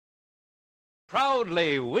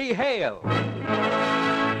Proudly we hail.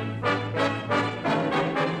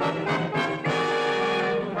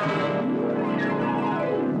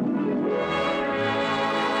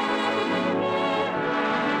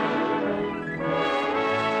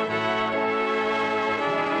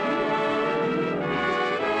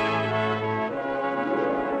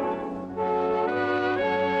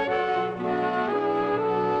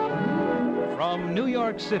 From New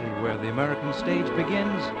York City, where the American stage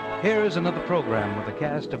begins, here's another program with a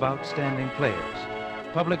cast of outstanding players.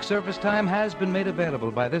 Public service time has been made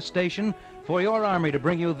available by this station for your Army to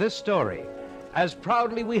bring you this story. As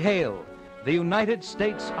proudly we hail the United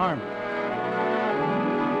States Army.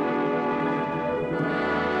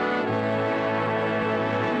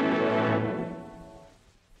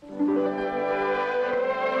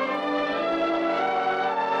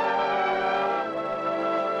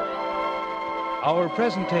 Our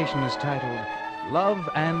presentation is titled Love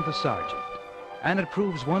and the Sergeant, and it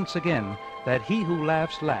proves once again that he who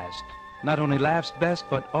laughs last not only laughs best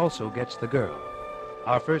but also gets the girl.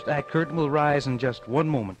 Our first act curtain will rise in just one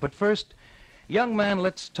moment, but first, young man,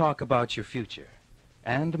 let's talk about your future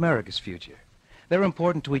and America's future. They're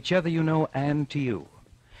important to each other, you know, and to you.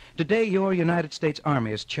 Today, your United States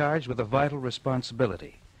Army is charged with a vital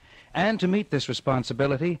responsibility, and to meet this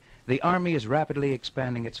responsibility, the Army is rapidly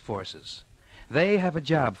expanding its forces. They have a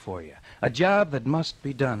job for you, a job that must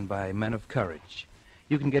be done by men of courage.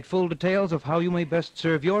 You can get full details of how you may best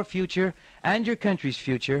serve your future and your country's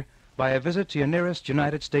future by a visit to your nearest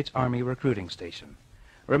United States Army recruiting station.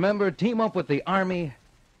 Remember, team up with the Army,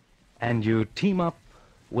 and you team up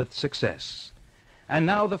with success. And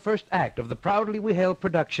now the first act of the Proudly We Hail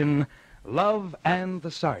production, Love and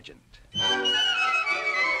the Sergeant.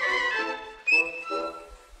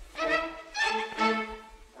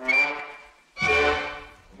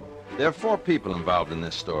 There are four people involved in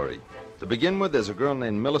this story. To begin with, there's a girl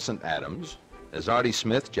named Millicent Adams, there's Artie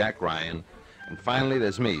Smith, Jack Ryan, and finally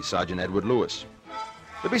there's me, Sergeant Edward Lewis.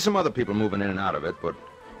 There'll be some other people moving in and out of it, but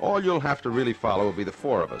all you'll have to really follow will be the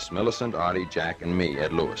four of us, Millicent, Artie, Jack, and me,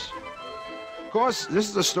 Ed Lewis. Of course, this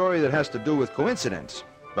is a story that has to do with coincidence,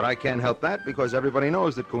 but I can't help that because everybody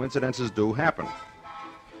knows that coincidences do happen.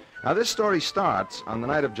 Now, this story starts on the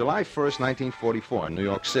night of July 1st, 1944 in New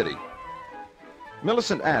York City.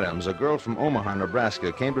 Millicent Adams, a girl from Omaha,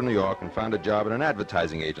 Nebraska, came to New York and found a job at an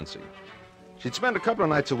advertising agency. She'd spend a couple of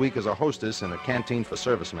nights a week as a hostess in a canteen for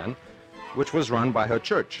servicemen, which was run by her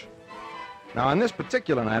church. Now, on this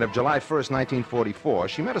particular night of July 1st, 1944,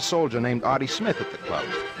 she met a soldier named Artie Smith at the club.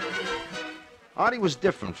 Artie was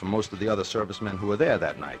different from most of the other servicemen who were there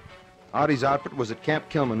that night. Artie's outfit was at Camp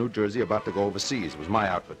Kilmer, New Jersey, about to go overseas. It was my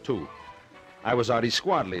outfit, too. I was Artie's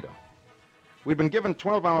squad leader. We'd been given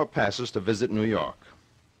 12-hour passes to visit New York.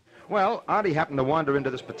 Well, Artie happened to wander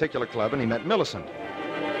into this particular club, and he met Millicent.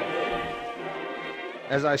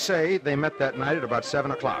 As I say, they met that night at about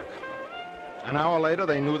 7 o'clock. An hour later,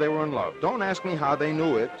 they knew they were in love. Don't ask me how they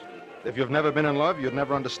knew it. If you've never been in love, you'd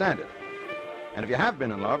never understand it. And if you have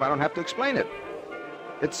been in love, I don't have to explain it.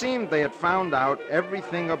 It seemed they had found out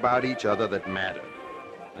everything about each other that mattered.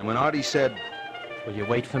 And when Artie said, "Will you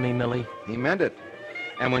wait for me, Millie?" he meant it.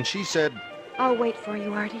 And when she said, "I'll wait for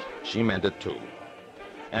you, Artie," she meant it too.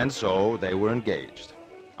 And so they were engaged.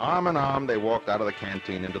 Arm in arm, they walked out of the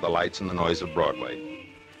canteen into the lights and the noise of Broadway.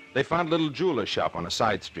 They found a little jeweler's shop on a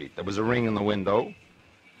side street. There was a ring in the window.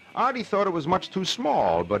 Artie thought it was much too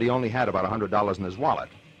small, but he only had about $100 in his wallet.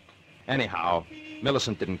 Anyhow,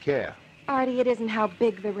 Millicent didn't care. "Artie, it isn't how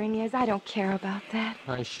big the ring is. I don't care about that."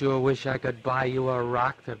 I sure wish I could buy you a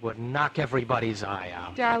rock that would knock everybody's eye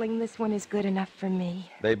out. "Darling, this one is good enough for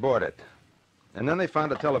me." They bought it. And then they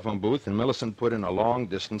found a telephone booth, and Millicent put in a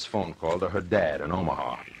long-distance phone call to her dad in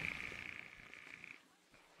Omaha.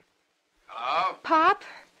 Hello? Pop?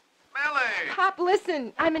 Millie! Pop,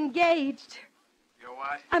 listen. I'm engaged. You're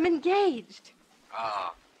what? I'm engaged.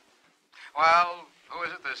 Oh. Well, who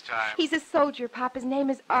is it this time? He's a soldier, Pop. His name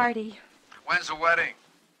is Artie. When's the wedding?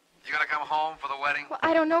 You gonna come home for the wedding? Well,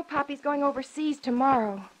 I don't know, Pop. He's going overseas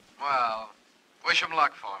tomorrow. Well, wish him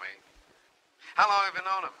luck for me. How long have you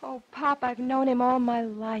known him? Oh, Pop, I've known him all my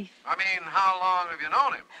life. I mean, how long have you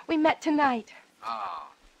known him? We met tonight. Oh.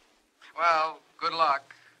 Well, good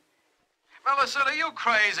luck. Millicent, are you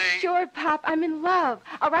crazy? Sure, Pop. I'm in love.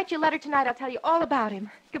 I'll write you a letter tonight. I'll tell you all about him.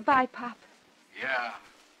 Goodbye, Pop. Yeah.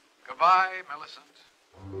 Goodbye, Millicent.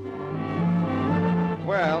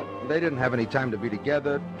 Well, they didn't have any time to be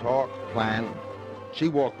together, talk, plan. She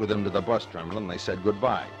walked with him to the bus terminal, and they said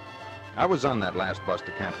goodbye. I was on that last bus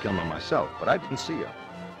to Camp Kilmer myself, but I didn't see her.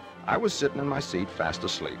 I was sitting in my seat, fast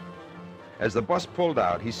asleep. As the bus pulled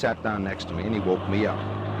out, he sat down next to me, and he woke me up.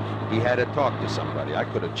 He had to talk to somebody. I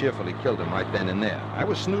could have cheerfully killed him right then and there. I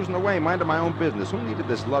was snoozing away, minding my own business. Who needed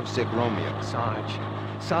this lovesick Romeo?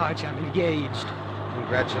 Sarge, I'm engaged.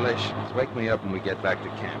 Congratulations. Wake me up when we get back to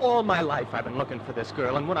camp. All my life I've been looking for this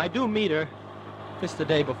girl, and when I do meet her, it's the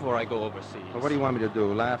day before I go overseas. Well, what do you want me to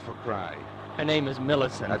do, laugh or cry? Her name is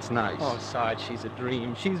Millicent. That's nice. Oh, Sarge, she's a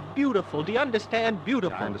dream. She's beautiful. Do you understand?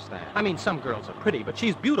 Beautiful. I understand. I mean, some girls are pretty, but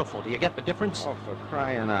she's beautiful. Do you get the difference? Oh, for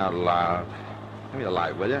crying out loud. Give me a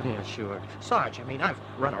light, will you? Yeah, sure. Sarge, I mean, I've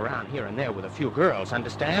run around here and there with a few girls,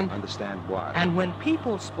 understand? Understand what? And when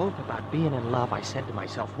people spoke about being in love, I said to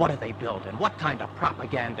myself, what are they building? What kind of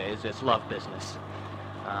propaganda is this love business?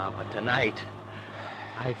 But tonight,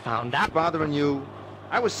 I found out... Bothering you?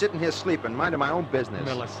 I was sitting here sleeping, minding my own business.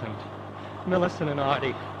 Millicent and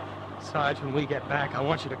Artie. Sarge, when we get back, I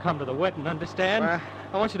want you to come to the wedding, understand?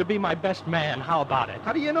 I want you to be my best man. How about it?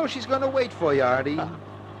 How do you know she's going to wait for you, Artie?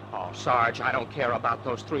 Oh, Sarge, I don't care about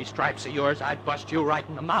those 3 stripes of yours. I'd bust you right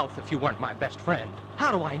in the mouth if you weren't my best friend.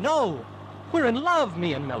 How do I know? We're in love,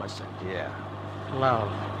 me and Millicent. Yeah.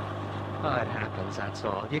 Love. Oh, it happens, that's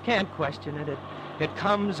all. You can't question it. It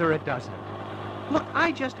comes or it doesn't. Look,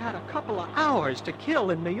 I just had a couple of hours to kill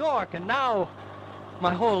in New York, and now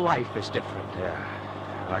my whole life is different. Yeah.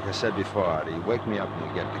 Like I said before, Artie, wake me up when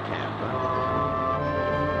we get to camp,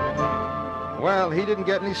 huh? Well, he didn't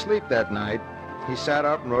get any sleep that night. He sat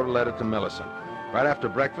up and wrote a letter to Millicent. Right after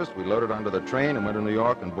breakfast, we loaded onto the train and went to New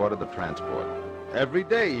York and boarded the transport. Every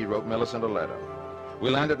day he wrote Millicent a letter. We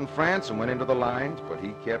landed in France and went into the lines, but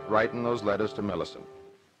he kept writing those letters to Millicent.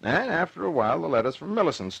 And after a while, the letters from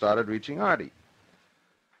Millicent started reaching Artie.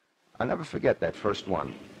 I'll never forget that first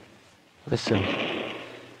one. Listen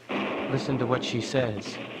to what she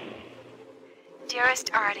says.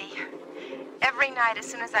 Dearest Artie, every night as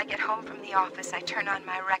soon as I get home from the office, I turn on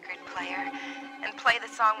my record player and play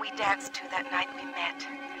the song we danced to that night we met,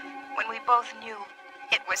 when we both knew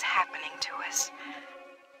it was happening to us.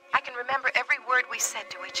 I can remember every word we said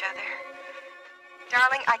to each other.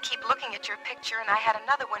 Darling, I keep looking at your picture, and I had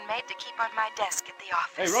another one made to keep on my desk at the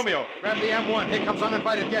office. Hey, Romeo, grab the M1. Here comes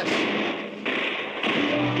uninvited guests.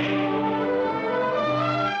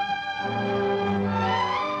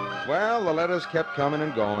 Well, the letters kept coming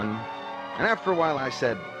and going. And after a while, I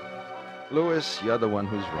said, Louis, you're the one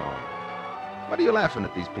who's wrong. What are you laughing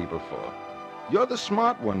at these people for? You're the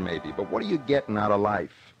smart one, maybe, but what are you getting out of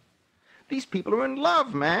life? These people are in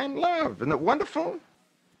love, man, love. Isn't it wonderful?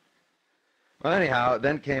 Well, anyhow,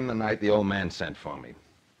 then came the night the old man sent for me.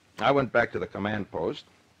 I went back to the command post,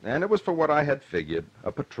 and it was for what I had figured,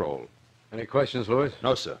 a patrol. Any questions, Louis?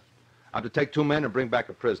 No, sir. I'm to take 2 men and bring back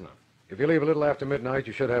a prisoner. If you leave a little after midnight,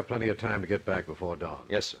 you should have plenty of time to get back before dawn.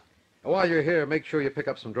 Yes, sir. And while you're here, make sure you pick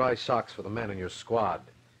up some dry socks for the men in your squad.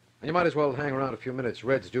 And you might as well hang around a few minutes.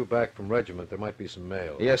 Red's due back from regiment. There might be some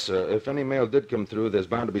mail. Yes, sir. If any mail did come through, there's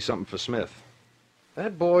bound to be something for Smith.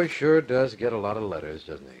 That boy sure does get a lot of letters,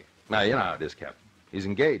 doesn't he? Now, you know how it is, Captain. He's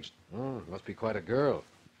engaged. Must be quite a girl.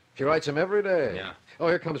 She writes him every day. Yeah. Oh,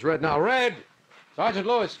 here comes Red now. Red! Sergeant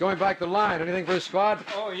Lewis, going back to the line. Anything for his squad?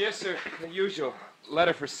 Oh, yes, sir. The usual.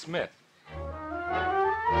 Letter for Smith.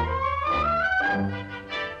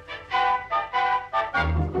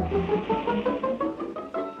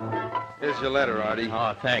 Here's your letter, Artie.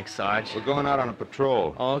 Oh, thanks, Sarge. We're going out on a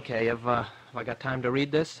patrol. Okay, have I got time to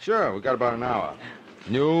read this? Sure, we've got about an hour.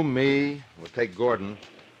 You, me, we'll take Gordon.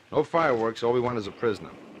 No fireworks, all we want is a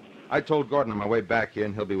prisoner. I told Gordon on my way back here,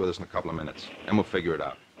 and he'll be with us in a couple of minutes. And we'll figure it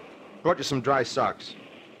out. Brought you some dry socks.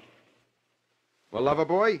 Well, lover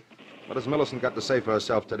boy, what has Millicent got to say for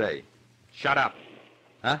herself today? Shut up.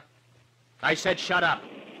 Huh? I said shut up.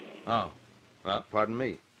 Oh. Well, pardon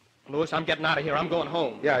me. Louis, I'm getting out of here. I'm going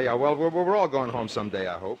home. Yeah, well, we're all going home someday,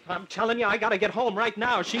 I hope. I'm telling you, I gotta get home right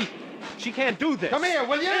now. She can't do this. Come here,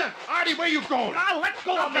 will you? Artie, where you going? Ah, let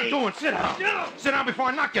go of me. What are you doing? Sit down. Sit down before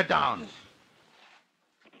I knock you down.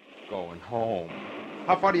 Going home.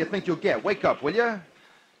 How far do you think you'll get? Wake up, will you?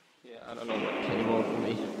 Yeah, I don't know what came over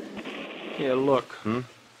me. Here, look.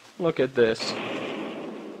 Look at this.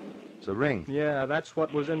 It's a ring. Yeah, that's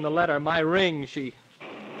what was in the letter. My ring. She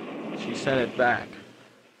sent it back.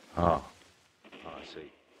 Oh, I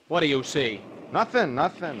see. What do you see? Nothing.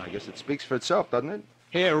 I guess it speaks for itself, doesn't it?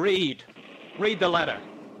 Here, read. Read the letter.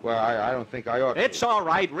 Well, I don't think I ought to. It's all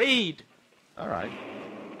right. Read. All right.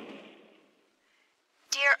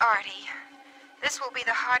 Dear Artie, this will be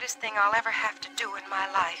the hardest thing I'll ever have to do in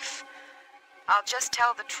my life. I'll just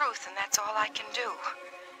tell the truth, and that's all I can do.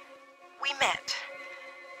 We met.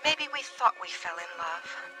 Maybe we thought we fell in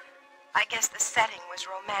love. I guess the setting was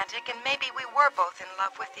romantic, and maybe we were both in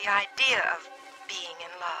love with the idea of being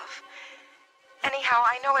in love. Anyhow,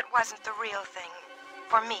 I know it wasn't the real thing,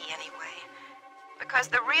 For me, anyway. Because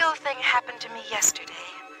the real thing happened to me yesterday.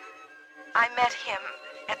 I met him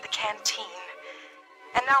at the canteen.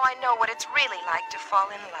 And now I know what it's really like to fall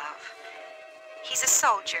in love. He's a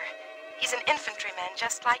soldier. He's an infantryman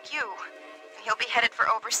just like you. And he'll be headed for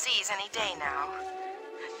overseas any day now.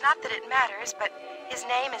 Not that it matters, but his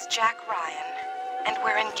name is Jack Ryan. And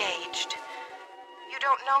we're engaged. You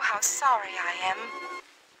don't know how sorry I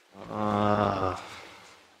am.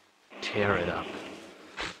 Tear it up.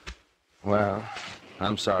 Well,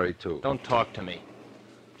 I'm sorry, too. Don't talk to me.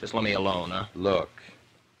 Just let me alone, huh? Look,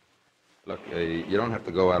 you don't have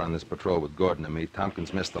to go out on this patrol with Gordon and me.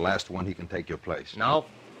 Tompkins missed the last one. He can take your place. No,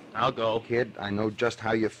 I'll go. Kid, I know just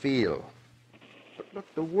how you feel. But look,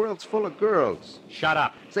 the world's full of girls. Shut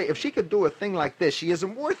up. Say, if she could do a thing like this, she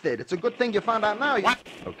isn't worth it. It's a good thing you found out now. What?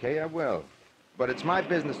 Okay, I will. But it's my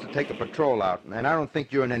business to take a patrol out, and I don't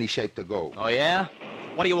think you're in any shape to go. Oh, yeah?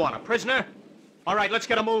 What do you want, a prisoner? All right, let's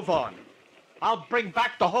get a move on. I'll bring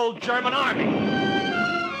back the whole German army.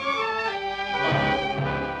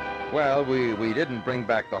 Well, we didn't bring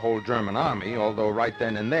back the whole German army, although right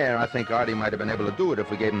then and there, I think Artie might have been able to do it if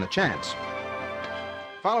we gave him the chance.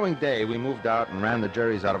 Following day, we moved out and ran the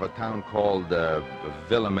Jerrys out of a town called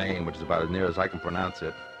Villamain, which is about as near as I can pronounce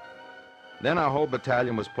it. Then our whole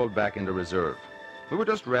battalion was pulled back into reserve. We were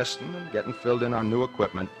just resting and getting filled in on new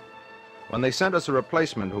equipment when they sent us a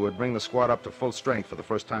replacement who would bring the squad up to full strength for the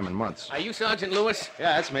first time in months. Are you Sergeant Lewis?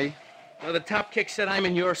 Yeah, that's me. Well, the top kick said I'm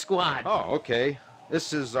in your squad. Oh, okay.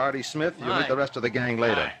 This is Artie Smith. You'll meet Hi. the rest of the gang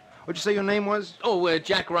later. Hi. What'd you say your name was? Oh,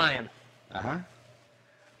 Jack Ryan. Uh-huh.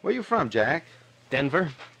 Where you from, Jack? Denver?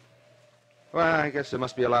 Well, I guess there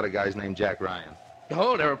must be a lot of guys named Jack Ryan.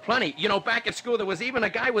 Oh, there are plenty. You know, back at school, there was even a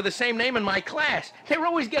guy with the same name in my class. They were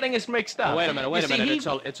always getting us mixed up. Wait a minute, You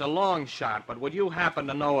see, It's a long shot, but would you happen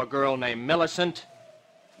to know a girl named Millicent?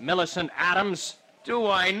 Millicent Adams? Do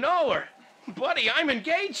I know her? Buddy, I'm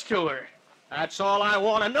engaged to her. That's all I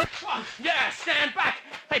want to know. Oh, yeah, stand back.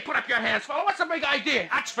 Hey, put up your hands, fella. What's the big idea?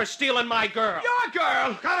 That's for stealing my girl. Your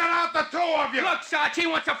girl. Cut it out, the two of you! Look, Sarge, he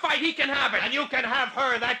wants to fight. He can have it. And you can have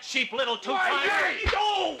her, that cheap little two-timer.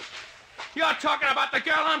 No! You're talking about the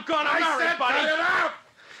girl I'm gonna I marry, said buddy. cut it out!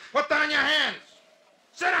 Put down your hands!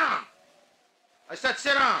 Sit down! I said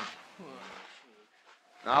sit down!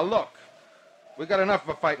 Now, look. We got enough of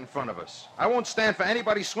a fight in front of us. I won't stand for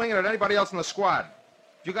anybody swinging at anybody else in the squad.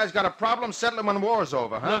 If you guys got a problem, settle it when war's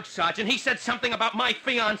over, huh? Look, Sergeant, he said something about my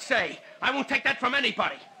fiancée. I won't take that from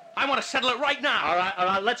anybody. I want to settle it right now. All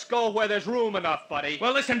right, let's go where there's room enough, buddy.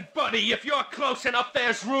 Well, listen, buddy, if you're close enough,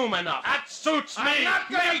 there's room enough. That suits me. I'm not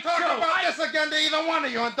going Me to talk too. about this again to either one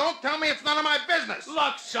of you, and don't tell me it's none of my business.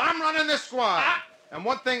 Look, son. I'm running this squad. Ah. And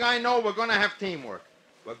one thing I know, we're going to have teamwork.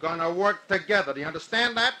 We're going to work together. Do you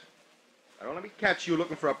understand that? Now, don't let me catch you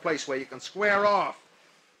looking for a place where you can square off.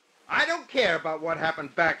 I don't care about what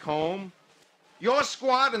happened back home. Your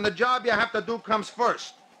squad and the job you have to do comes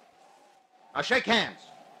first. Now, shake hands.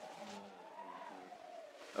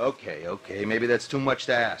 Okay, maybe that's too much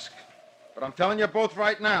to ask. But I'm telling you both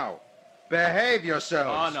right now, behave Oh,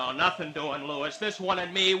 yourselves. no, nothing doing, Lewis. This one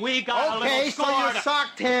and me, we got a Okay, little so score. you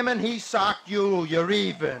socked him and he socked you. You're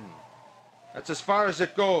even. That's as far as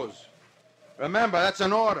it goes. Remember, that's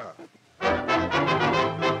an order.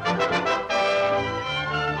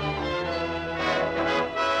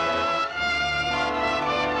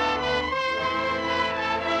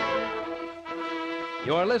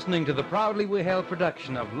 You're listening to the proudly withheld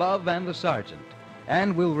production of Love and the Sergeant,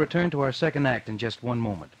 and we'll return to our second act in just one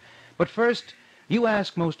moment. But first, you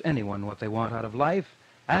ask most anyone what they want out of life,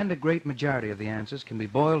 and a great majority of the answers can be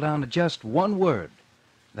boiled down to just one word.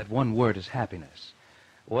 That one word is happiness.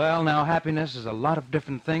 Well, now, happiness is a lot of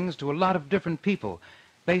different things to a lot of different people.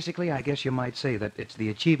 Basically, I guess you might say that it's the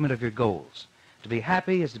achievement of your goals. To be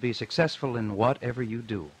happy is to be successful in whatever you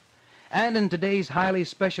do. And in today's highly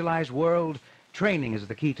specialized world, training is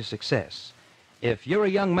the key to success. If you're a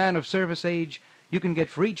young man of service age, you can get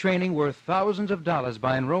free training worth thousands of dollars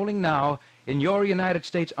by enrolling now in your United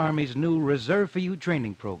States Army's new Reserve for You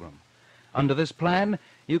training program. Under this plan,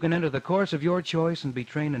 you can enter the course of your choice and be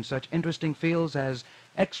trained in such interesting fields as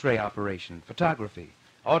X-ray operation, photography,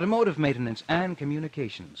 automotive maintenance, and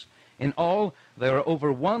communications. In all, there are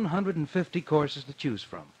over 150 courses to choose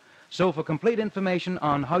from. So for complete information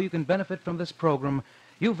on how you can benefit from this program,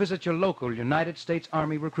 you visit your local United States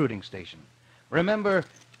Army recruiting station. Remember,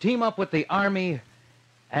 team up with the Army,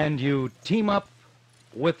 and you team up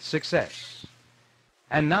with success.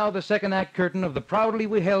 And now the second act curtain of the proudly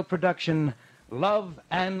withheld production, Love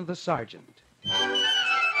and the Sergeant.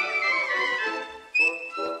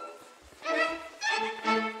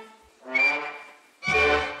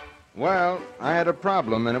 Well, I had a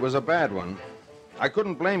problem, and it was a bad one. I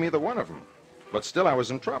couldn't blame either one of them. But still, I was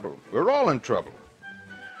in trouble. We're all in trouble.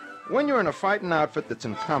 When you're in a fighting outfit that's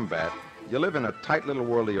in combat, you live in a tight little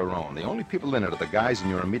world of your own. The only people in it are the guys in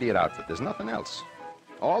your immediate outfit. There's nothing else.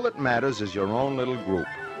 All that matters is your own little group.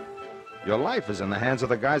 Your life is in the hands of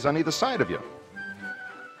the guys on either side of you.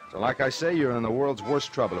 So like I say, you're in the world's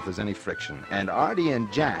worst trouble if there's any friction. And Artie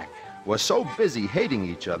and Jack were so busy hating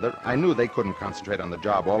each other, I knew they couldn't concentrate on the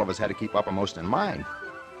job all of us had to keep uppermost in mind.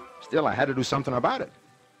 Still, I had to do something about it.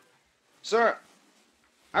 Sir,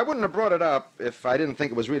 I wouldn't have brought it up if I didn't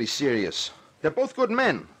think it was really serious. They're both good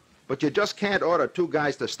men, but you just can't order two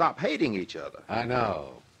guys to stop hating each other. I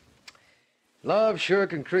know. Love sure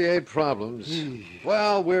can create problems.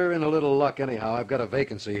 Well, we're in a little luck anyhow. I've got a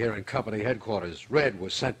vacancy here in company headquarters. Red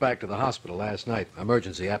was sent back to the hospital last night.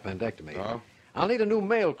 Emergency appendectomy. Oh? I'll need a new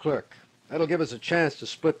mail clerk. That'll give us a chance to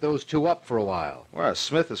split those two up for a while. Well,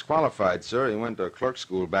 Smith is qualified, sir. He went to clerk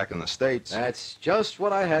school back in the States. That's just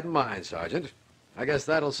what I had in mind, Sergeant. I guess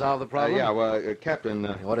that'll solve the problem. Yeah, well, Captain...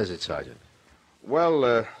 What is it, Sergeant?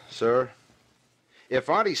 Well, sir, if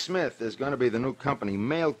Artie Smith is going to be the new company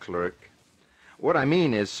mail clerk, what I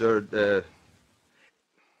mean is, sir,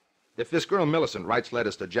 if this girl Millicent writes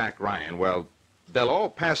letters to Jack Ryan, well, they'll all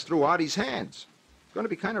pass through Artie's hands. It's going to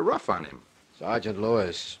be kind of rough on him. Sergeant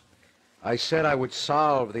Lewis, I said I would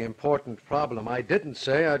solve the important problem. I didn't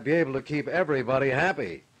say I'd be able to keep everybody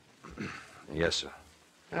happy. Yes, sir.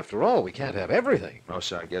 After all, we can't have everything. No,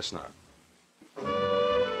 sir, I guess not.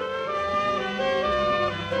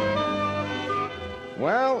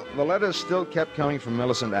 Well, the letters still kept coming from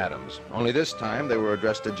Millicent Adams, only this time they were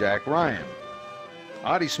addressed to Jack Ryan.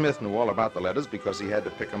 Artie Smith knew all about the letters because he had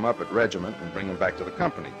to pick them up at regiment and bring them back to the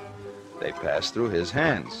company. They passed through his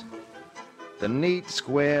hands. The neat,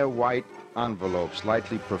 square, white envelopes,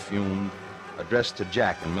 lightly perfumed, addressed to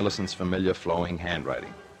Jack in Millicent's familiar flowing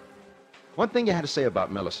handwriting. One thing you had to say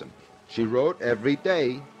about Millicent, she wrote every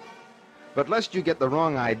day. But lest you get the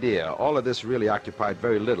wrong idea, all of this really occupied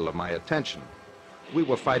very little of my attention. We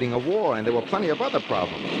were fighting a war, and there were plenty of other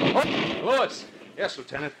problems. Lewis! Yes,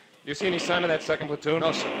 Lieutenant. You see any sign of that second platoon?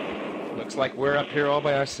 No, sir. Looks like we're up here all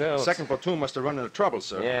by ourselves. Second platoon must have run into trouble,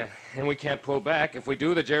 sir. Yeah, and we can't pull back. If we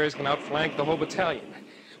do, the Jerry's can outflank the whole battalion.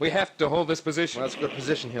 We have to hold this position. Well, that's a good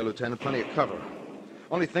position here, Lieutenant. Plenty of cover.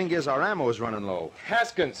 Only thing is, our ammo is running low.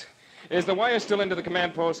 Haskins, is the wire still into the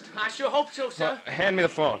command post? I sure hope so, sir. Well, hand me the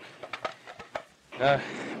phone.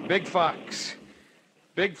 Big Fox.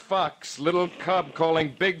 Big Fox. Little Cub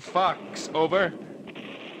calling Big Fox. Over.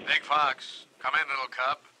 Big Fox. Come in, little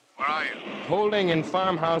cub. Where are you? Holding in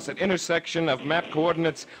farmhouse at intersection of map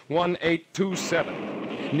coordinates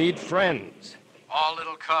 1827. Need friends. All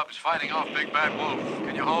little cubs fighting off Big Bad Wolf.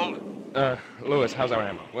 Can you hold? Lewis, how's our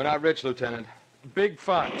ammo? We're not rich, Lieutenant. Big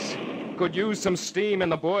Fox. Could use some steam in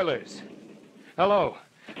the boilers. Hello.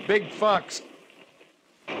 Big Fox.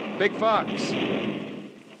 Big Fox.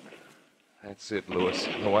 That's it, Lewis.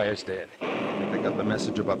 The wire's dead. Think they got the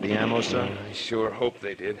message about the ammo, sir? I sure hope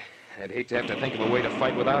they did. I'd hate to have to think of a way to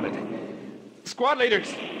fight without it. Squad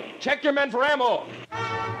leaders, check your men for ammo.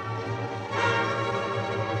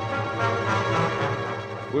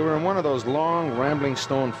 We were in one of those long, rambling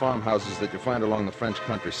stone farmhouses that you find along the French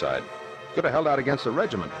countryside. Could have held out against a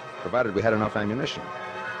regiment, provided we had enough ammunition.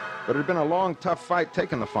 But it had been a long, tough fight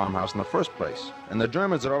taking the farmhouse in the first place, and the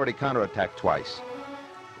Germans had already counterattacked twice.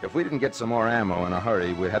 If we didn't get some more ammo in a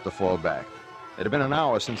hurry, we'd have to fall back. It had been an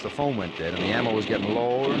hour since the phone went dead, and the ammo was getting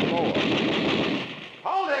lower and lower.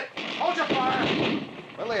 Hold it! Hold your fire!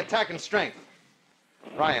 Well, they attack in strength.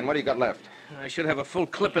 Ryan, what do you got left? I should have a full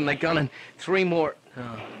clip in the gun and 3 more.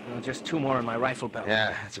 Just 2 more in my rifle belt.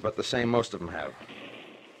 Yeah, it's about the same most of them have.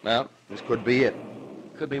 Well, this could be it.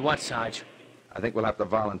 Could be what, Sarge? I think we'll have to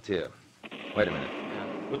volunteer. Wait a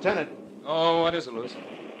minute. Lieutenant. Oh, what is it, Lewis?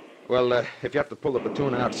 Well, if you have to pull the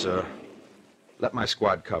platoon out, sir, let my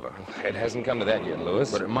squad cover. It hasn't come to that yet,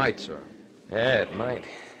 Lewis. But it might, sir. Yeah, it might.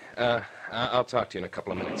 I'll talk to you in a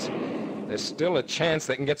couple of minutes. There's still a chance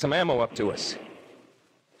they can get some ammo up to us.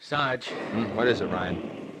 Sarge. What is it, Ryan?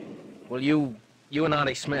 Well, you and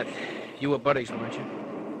Artie Smith, you were buddies, weren't you?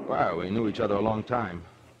 Wow, we knew each other a long time.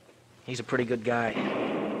 He's a pretty good guy.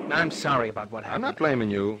 I'm sorry about what happened. I'm not blaming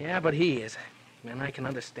you. Yeah, but he is. And I can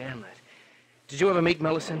understand that. Did you ever meet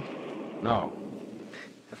Millicent? No.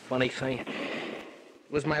 The funny thing, it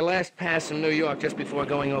was my last pass in New York just before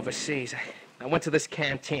going overseas. I went to this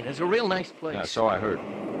canteen. It's a real nice place. Yeah, so I heard.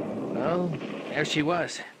 Well, there she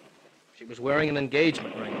was. She was wearing an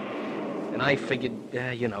engagement ring. And I figured,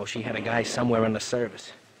 she had a guy somewhere in the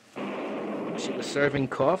service. She was serving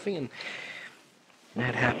coffee, and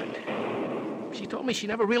that happened. She She told me she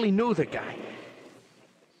never really knew the guy.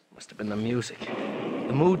 Must have been the music,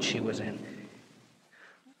 the mood she was in.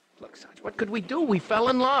 Look, Sarge, what could we do? We fell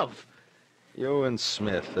in love. You and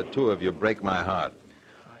Smith, the two of you, break my heart.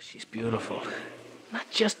 Oh, she's beautiful. Not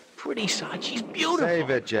just pretty, Sarge. She's beautiful. Save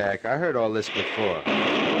it, Jack. I heard all this before.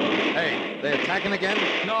 Hey, they attacking again?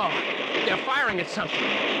 No, they're firing at something.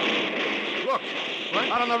 Look,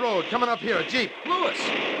 out on the road, coming up here, a Jeep. Lewis!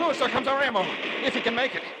 Lewis, there comes our ammo. If he can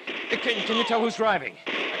make it. Can you tell who's driving?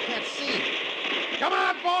 I can't see. Come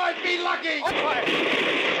on, boys, be lucky! On fire!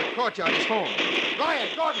 The courtyard is home. Ryan,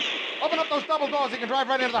 Gordon, open up those double doors. He can drive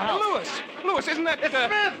right into the house. Lewis, isn't that... It's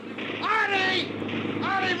Smith! Artie!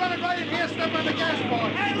 Artie, run it right in here, step on the gas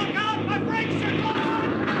board. Hey, look out! My brakes are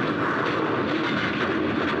gone!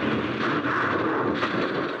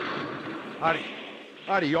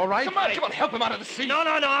 Artie, you all right? Come on, help him out of the seat. No,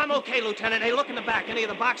 I'm okay, Lieutenant. Hey, look in the back. Any of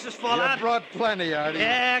the boxes fall You out? brought plenty, Artie.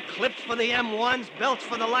 Yeah, clips for the M1s, belts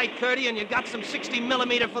for the light 30, and you got some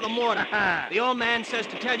 60mm for the mortar. The old man says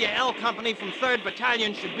to tell you L Company from 3rd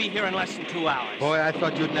Battalion should be here in less than 2 hours. Boy, I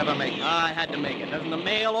thought you'd never make it. I had to make it. Doesn't the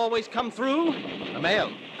mail always come through? The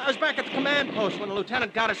mail. I was back at the command post when the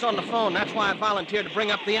lieutenant got us on the phone. That's why I volunteered to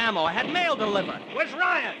bring up the ammo. I had mail delivered. Where's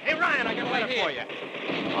Ryan? Hey, Ryan, I got a letter for you.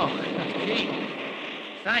 Oh, gee.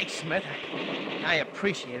 Thanks, Smith. I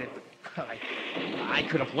appreciate it, but I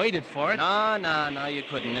could have waited for it. No, you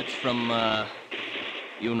couldn't. It's from,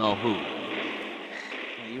 you know who.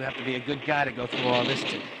 You have to be a good guy to go through all this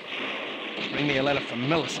to bring me a letter from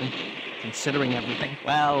Millicent, considering everything.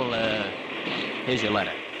 Well, here's your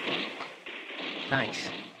letter. Thanks.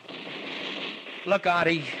 Look,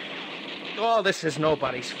 Artie, all this is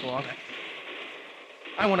nobody's fault.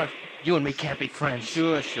 You and me can't be friends.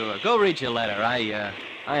 Sure. Go read your letter.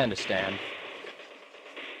 I understand.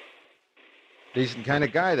 Decent kind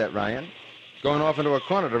of guy, that Ryan. Going off into a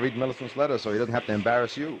corner to read Millicent's letter so he doesn't have to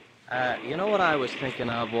embarrass you. You know what I was thinking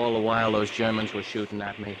of all the while those Germans were shooting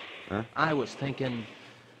at me? Huh? I was thinking,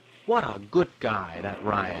 what a good guy that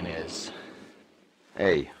Ryan is.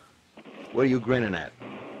 Hey, what are you grinning at?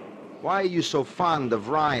 Why are you so fond of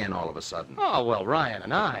Ryan all of a sudden? Oh, well, Ryan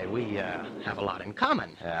and I, we have a lot in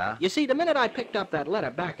common. Yeah? You see, the minute I picked up that letter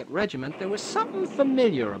back at regiment, there was something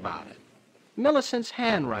familiar about it. Millicent's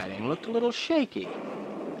handwriting looked a little shaky.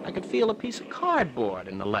 I could feel a piece of cardboard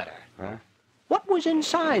in the letter. Huh? What was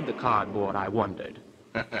inside the cardboard, I wondered.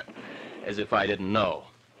 As if I didn't know.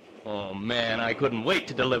 Oh, man, I couldn't wait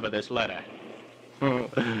to deliver this letter.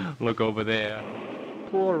 Look over there.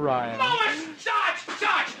 Poor Ryan. Lois!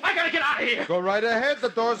 Sarge! I gotta get out of here! Go right ahead. The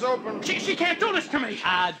door's open. She can't do this to me!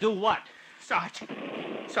 Do what? Sarge,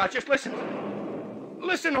 just listen.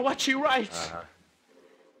 Listen to what she writes.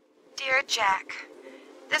 Dear Jack,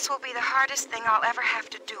 this will be the hardest thing I'll ever have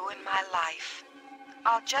to do in my life.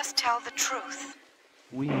 I'll just tell the truth.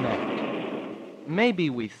 We met. Maybe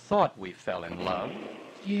we thought we fell in love.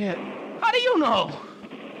 Yeah. How do you know?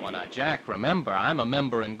 Well, now, Jack, remember, I'm a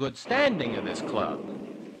member in good standing of this club.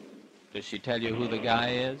 Does she tell you who the guy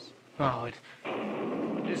is? Oh, it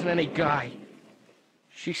isn't any guy.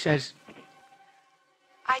 She says...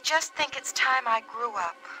 I just think it's time I grew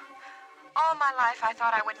up. All my life I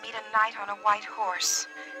thought I would meet a knight on a white horse.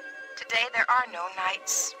 Today there are no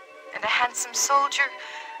knights. And a handsome soldier,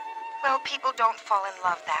 well, people don't fall in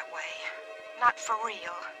love that way. Not for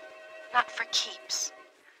real. Not for keeps.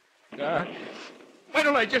 Why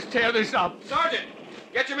don't I just tear this up? Sergeant,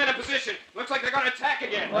 get your men in position. Looks like they're going to attack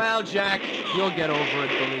again. Well, Jack, you'll get over it,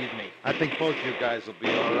 believe me. I think both you guys will be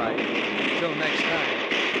all right. Until next time.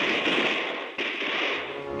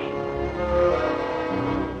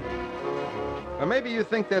 Or maybe you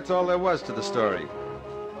think that's all there was to the story.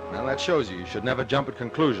 Well, that shows you should never jump at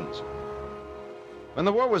conclusions. When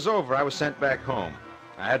the war was over, I was sent back home.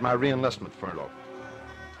 I had my re-enlistment furlough.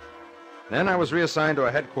 Then I was reassigned to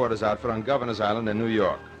a headquarters outfit on Governor's Island in New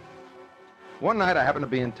York. One night I happened to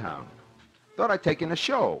be in town. Thought I'd take in a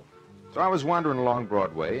show. So I was wandering along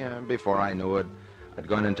Broadway, and before I knew it, I'd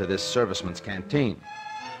gone into this serviceman's canteen.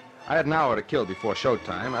 I had an hour to kill before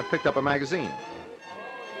showtime. I picked up a magazine.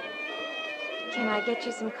 Can I get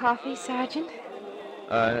you some coffee, Sergeant?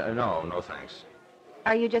 No, thanks.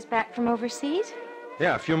 Are you just back from overseas?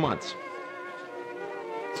 Yeah, a few months.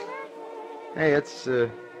 Hey, it's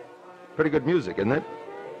pretty good music, isn't it?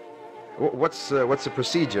 What's the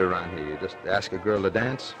procedure around here? You just ask a girl to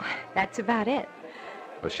dance? That's about it.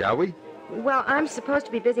 Well, shall we? Well, I'm supposed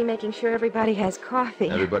to be busy making sure everybody has coffee.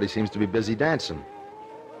 Everybody seems to be busy dancing.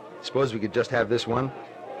 Suppose we could just have this one?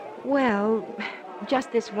 Well,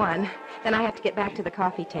 just this one. Then I have to get back to the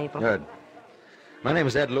coffee table. Good. My name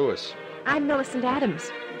is Ed Lewis. I'm Millicent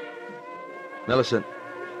Adams. Millicent,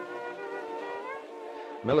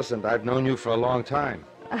 Millicent, I've known you for a long time.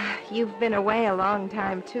 You've been away a long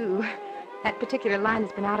time, too. That particular line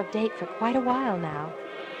has been out of date for quite a while now.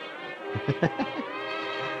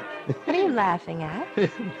 What are you laughing at?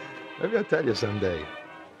 Maybe I'll tell you someday.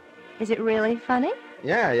 Is it really funny?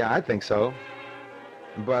 Yeah, I think so.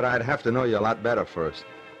 But I'd have to know you a lot better first.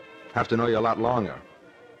 Have to know you a lot longer.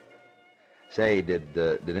 Say, did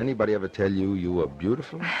anybody ever tell you you were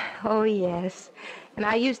beautiful? Oh, yes. And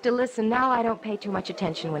I used to listen. Now I don't pay too much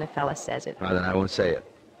attention when a fella says it. Well, then I won't say it.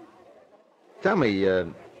 Tell me,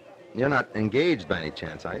 you're not engaged by any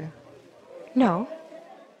chance, are you? No.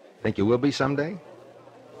 Think you will be someday?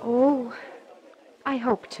 Oh, I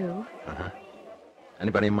hope to. Uh-huh.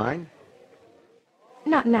 Anybody in mind?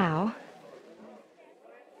 Not now.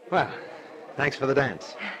 Well, thanks for the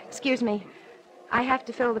dance. Excuse me. I have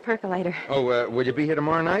to fill the percolator. Oh, will you be here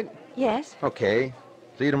tomorrow night? Yes. Okay.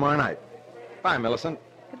 See you tomorrow night. Bye, Millicent.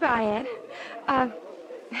 Goodbye, Ed.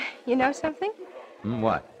 You know something?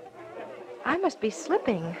 What? I must be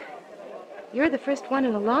slipping. You're the first one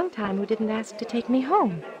in a long time who didn't ask to take me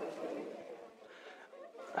home.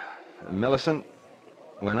 Millicent,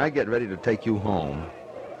 when I get ready to take you home,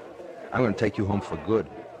 I'm going to take you home for good.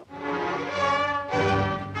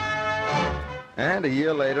 And a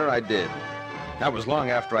year later, I did. That was long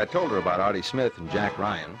after I told her about Artie Smith and Jack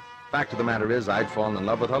Ryan. Fact of the matter is, I'd fallen in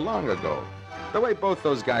love with her long ago. The way both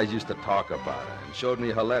those guys used to talk about her and showed me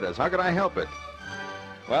her letters, how could I help it?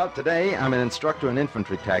 Well, today, I'm an instructor in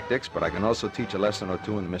infantry tactics, but I can also teach a lesson or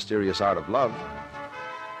two in the mysterious art of love.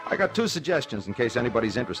 I got 2 suggestions in case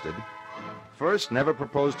anybody's interested. First, never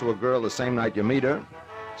propose to a girl the same night you meet her.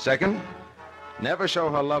 Second, never show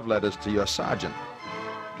her love letters to your sergeant.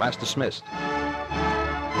 Class dismissed.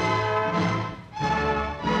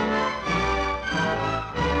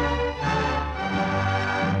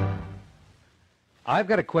 I've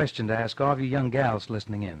got a question to ask all of you young gals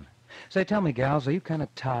listening in. Say, tell me, gals, are you kind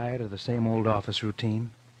of tired of the same old office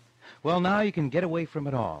routine? Well, now you can get away from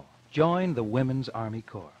it all. Join the Women's Army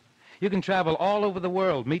Corps. You can travel all over the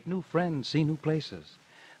world, meet new friends, see new places.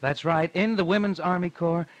 That's right, in the Women's Army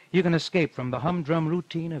Corps, you can escape from the humdrum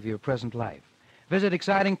routine of your present life. Visit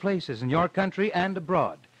exciting places in your country and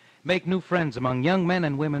abroad. Make new friends among young men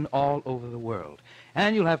and women all over the world.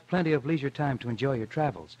 And you'll have plenty of leisure time to enjoy your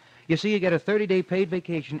travels. You see, you get a 30-day paid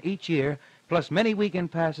vacation each year, plus many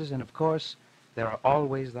weekend passes, and of course, there are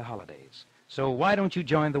always the holidays. So why don't you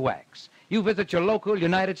join the WACs? You visit your local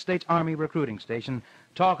United States Army recruiting station,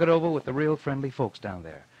 talk it over with the real friendly folks down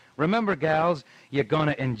there. Remember, gals, you're going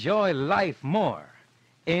to enjoy life more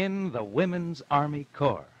in the Women's Army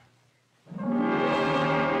Corps.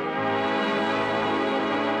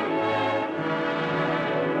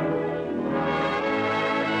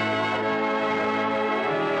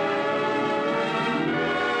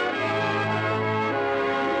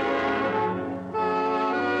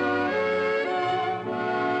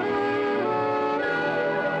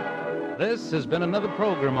 This has been another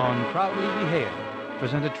program on Proudly We Hail,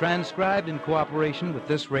 presented transcribed in cooperation with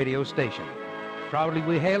this radio station. Proudly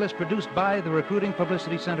We Hail is produced by the Recruiting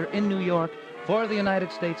Publicity Center in New York for the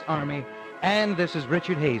United States Army, and this is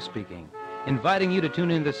Richard Hayes speaking, inviting you to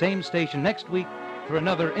tune in the same station next week for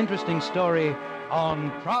another interesting story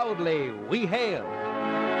on Proudly We Hail.